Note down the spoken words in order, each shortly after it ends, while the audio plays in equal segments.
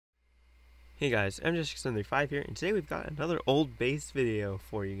Hey guys, MJ675 here, and today we've got another old base video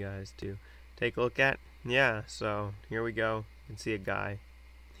for you guys to take a look at. Yeah, so here we go. You can see a guy.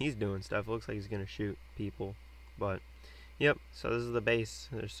 He's doing stuff. Looks like he's gonna shoot people. But, yep, so this is the base.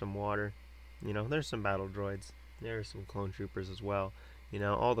 There's some water. There's some battle droids. There's some clone troopers as well.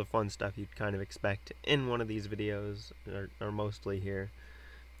 All the fun stuff you'd kind of expect in one of these videos are mostly here.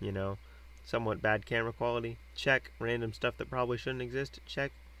 You know, somewhat bad camera quality. Check. Random stuff that probably shouldn't exist.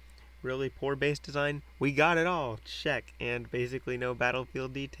 Check. Really poor base design, we got it all, check. And basically no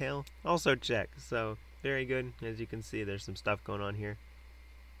battlefield detail, also check. So very good. As you can see, there's some stuff going on here.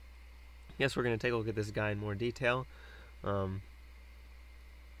 Guess we're going to take a look at this guy in more detail.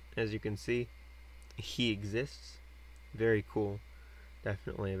 As you can see, he exists. Very cool.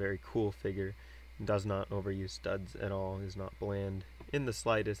 Definitely a very cool figure. Does not overuse studs at all, is not bland in the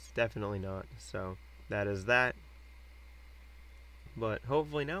slightest, definitely not. So that is that. But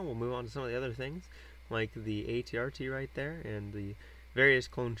hopefully now we'll move on to some of the other things, like the AT-RT right there, and the various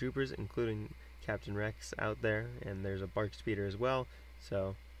clone troopers, including Captain Rex out there, and there's a BARC speeder as well.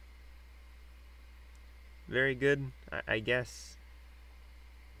 So very good, I guess.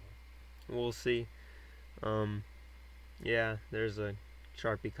 We'll see. Yeah, there's a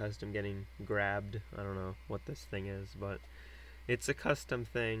Sharpie custom getting grabbed. I don't know what this thing is, but it's a custom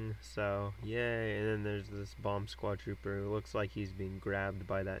thing, so yay. And then there's this bomb squad trooper who looks like he's being grabbed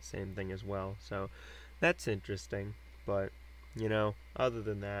by that same thing as well, so that's interesting. But other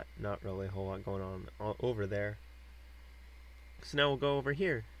than that, not really a whole lot going on over there. So now we'll go over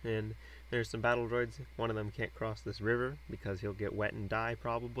here, and there's some battle droids. One of them can't cross this river because he'll get wet and die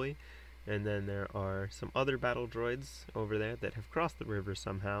probably. And then there are some other battle droids over there that have crossed the river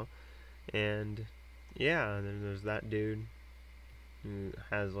somehow. And yeah, and then there's that dude who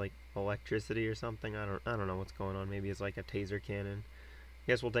has like electricity or something. I don't know what's going on. Maybe it's like a taser cannon. I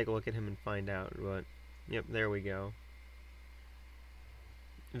guess we'll take a look at him and find out. But yep, there we go.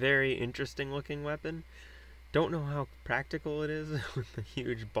 Very interesting looking weapon. Don't know how practical it is with the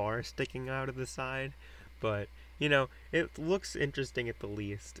huge bar sticking out of the side, but it looks interesting at the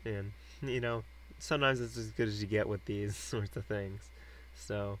least. And sometimes it's as good as you get with these sorts of things.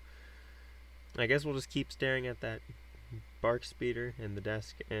 So I guess we'll just keep staring at that BARC speeder and the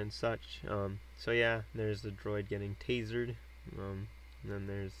desk and such. So yeah, there's the droid getting tasered. And then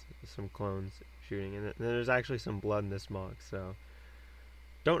there's some clones shooting, and then there's actually some blood in this mug. So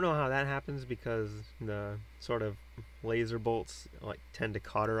don't know how that happens because the sort of laser bolts like tend to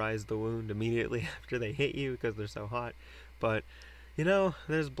cauterize the wound immediately after they hit you because they're so hot. But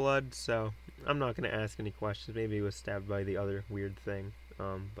there's blood, so I'm not gonna ask any questions. Maybe he was stabbed by the other weird thing.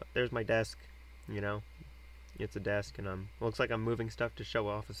 But there's my desk. It's a desk, and looks like I'm moving stuff to show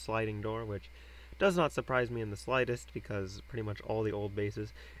off a sliding door, which does not surprise me in the slightest because pretty much all the old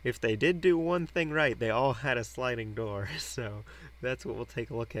bases, if they did do one thing right, they all had a sliding door. So that's what we'll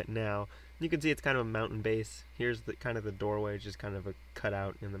take a look at now. You can see it's kind of a mountain base. Here's the kind of the doorway, just kind of a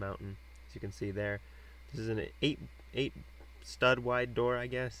cutout in the mountain, as you can see there. This is an 8 stud wide door, I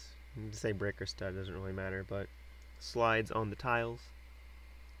guess. You can say brick or stud, doesn't really matter, but slides on the tiles,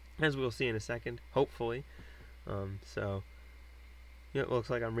 as we'll see in a second, hopefully. So yeah, it looks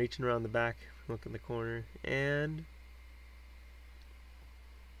like I'm reaching around the back, look in the corner, and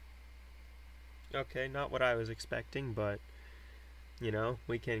okay, not what I was expecting, but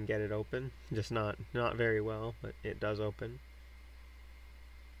we can get it open, just not very well, but it does open.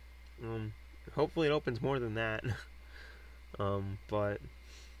 Hopefully it opens more than that. But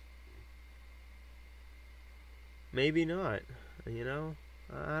maybe not, I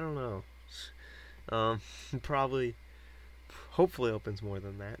don't know. Probably, hopefully opens more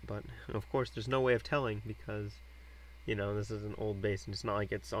than that, but of course there's no way of telling because this is an old base and it's not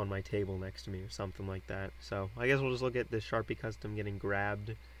like it's on my table next to me or something like that. So I guess we'll just look at this Sharpie custom getting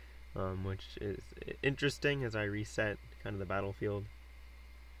grabbed, which is interesting as I reset kind of the battlefield.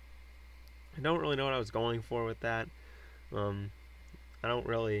 I don't really know what I was going for with that. I don't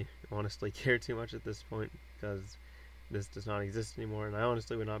really honestly care too much at this point because this does not exist anymore, and I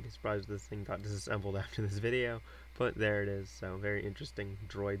honestly would not be surprised if this thing got disassembled after this video, but there it is. So very interesting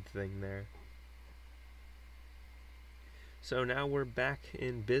droid thing there. So now we're back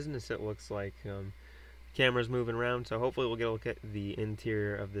in business, it looks like. Camera's moving around, so hopefully we'll get a look at the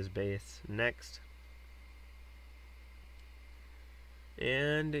interior of this base next.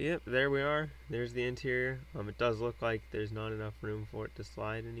 And yep, there we are. There's the interior. It does look like there's not enough room for it to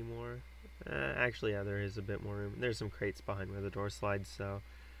slide anymore. Actually, yeah, there is a bit more room. There's some crates behind where the door slides, so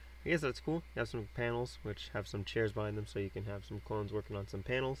I guess that's cool. You have some panels, which have some chairs behind them, so you can have some clones working on some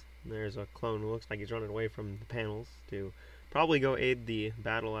panels. And there's a clone who looks like he's running away from the panels to probably go aid the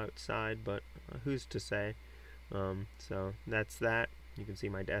battle outside, but who's to say? So that's that. You can see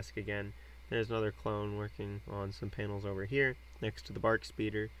my desk again. There's another clone working on some panels over here next to the bark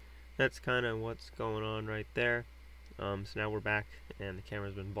speeder. That's kind of what's going on right there. So now we're back, and the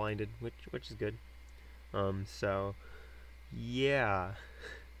camera's been blinded, which is good. So yeah,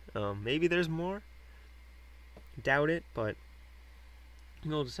 maybe there's more. Doubt it, but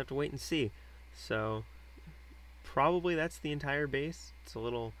we'll just have to wait and see. So probably that's the entire base. It's a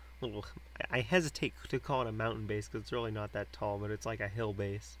little. I hesitate to call it a mountain base because it's really not that tall, but it's like a hill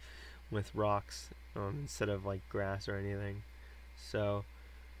base with rocks instead of like grass or anything. So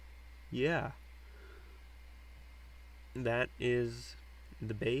yeah, that is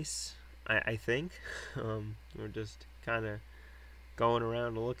the base. I think we're just kind of going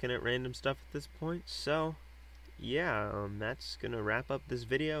around looking at random stuff at this point. So yeah, that's gonna wrap up this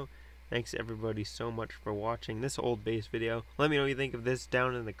video. Thanks everybody so much for watching this old base video. Let me know what you think of this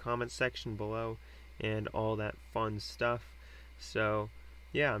down in the comments section below and all that fun stuff. So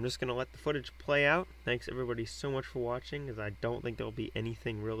yeah, I'm just gonna let the footage play out. Thanks everybody so much for watching, as I don't think there'll be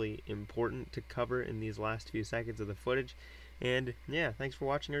anything really important to cover in these last few seconds of the footage. And yeah, thanks for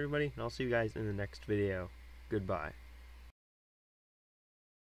watching everybody, and I'll see you guys in the next video. Goodbye.